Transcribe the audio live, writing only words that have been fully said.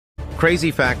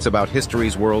Crazy facts about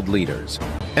history's world leaders.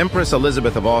 Empress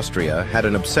Elizabeth of Austria had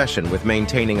an obsession with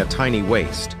maintaining a tiny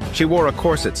waist. She wore a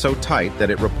corset so tight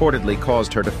that it reportedly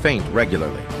caused her to faint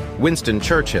regularly. Winston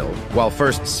Churchill, while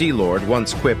First Sea Lord,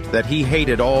 once quipped that he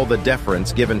hated all the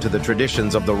deference given to the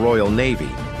traditions of the Royal Navy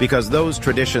because those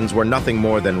traditions were nothing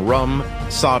more than rum,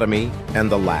 sodomy,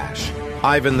 and the lash.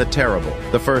 Ivan the Terrible,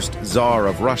 the first Tsar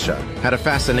of Russia, had a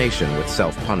fascination with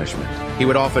self-punishment. He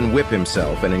would often whip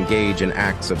himself and engage in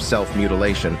acts of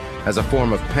self-mutilation as a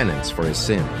form of penance for his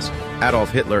sins.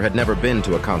 Adolf Hitler had never been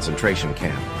to a concentration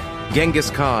camp. Genghis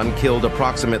Khan killed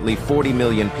approximately 40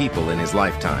 million people in his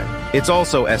lifetime. It's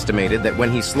also estimated that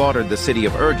when he slaughtered the city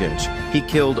of Urgench, he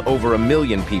killed over 1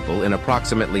 million people in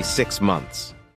approximately 6 months.